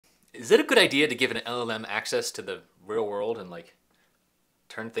Is it a good idea to give an LLM access to the real world and like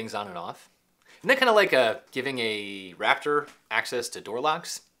turn things on and off? Isn't that kind of like giving a raptor access to door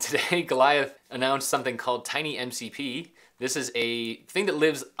locks? Today, Golioth announced something called tinymcp. This is a thing that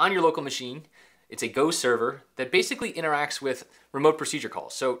lives on your local machine. It's a Go server that basically interacts with remote procedure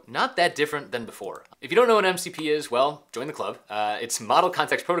calls. So not that different than before. If you don't know what MCP is, well, join the club. It's Model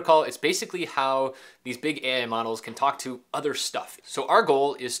Context Protocol. It's basically how these big AI models can talk to other stuff. So our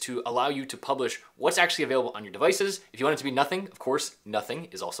goal is to allow you to publish what's actually available on your devices. If you want it to be nothing, of course, nothing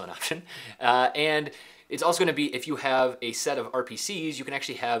is also an option. And it's also gonna be, if you have a set of RPCs, you can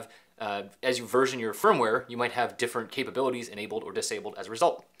actually have, as you version your firmware, you might have different capabilities enabled or disabled as a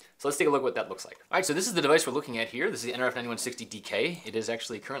result. So let's take a look at what that looks like. All right, so this is the device we're looking at here. This is the NRF9160DK. It is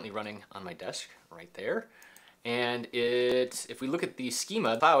actually currently running on my desk right there. And if we look at the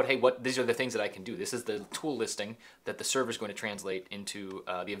schema cloud, hey, these are the things that I can do. This is the tool listing that the server is going to translate into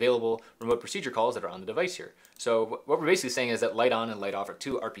the available remote procedure calls that are on the device here. So what we're basically saying is that light on and light off are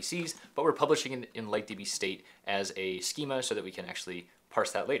two RPCs, but we're publishing it in LightDB state as a schema so that we can actually parse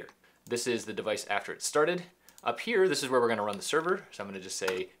that later. This is the device after it started. Up here, this is where we're going to run the server. So I'm going to just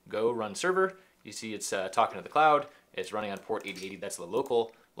say go run server. You see it's talking to the cloud. It's running on port 8080. That's the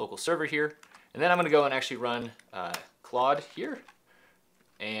local server here. And then I'm going to go and actually run Claude here.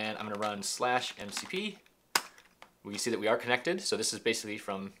 And I'm going to run /mcp. We see that we are connected. So this is basically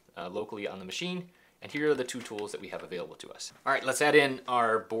from locally on the machine. And here are the two tools that we have available to us. All right, let's add in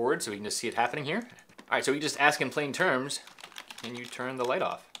our board so we can just see it happening here. All right, so we just ask in plain terms, can you turn the light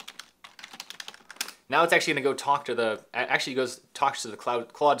off? Now it's actually going to go talk to talks to the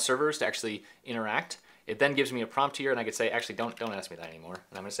Claude servers to actually interact. It then gives me a prompt here, and I could say, actually, don't ask me that anymore.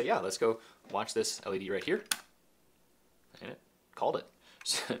 And I'm going to say, yeah, let's go watch this LED right here. And it called it.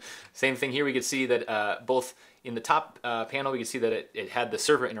 Same thing here. We could see that both in the top panel, we could see that it had the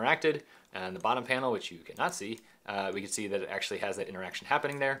server interacted, and the bottom panel, which you cannot see, we can see that it actually has that interaction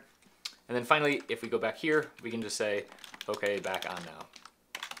happening there. And then finally, if we go back here, we can just say, okay, back on now.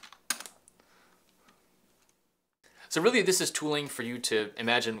 So really, this is tooling for you to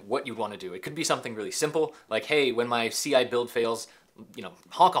imagine what you want to do. It could be something really simple, like, hey, when my CI build fails,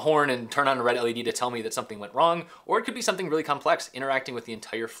 honk a horn and turn on a red LED to tell me that something went wrong. Or it could be something really complex, interacting with the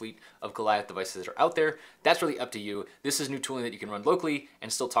entire fleet of Golioth devices that are out there. That's really up to you. This is new tooling that you can run locally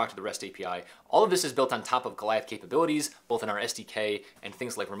and still talk to the REST API. All of this is built on top of Golioth capabilities, both in our SDK and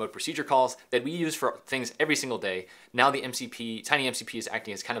things like remote procedure calls that we use for things every single day. Now the tinymcp is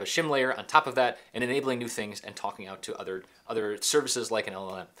acting as kind of a shim layer on top of that and enabling new things and talking out to other services like an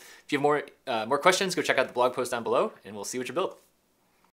LLM. If you have more questions, go check out the blog post down below and we'll see what you built.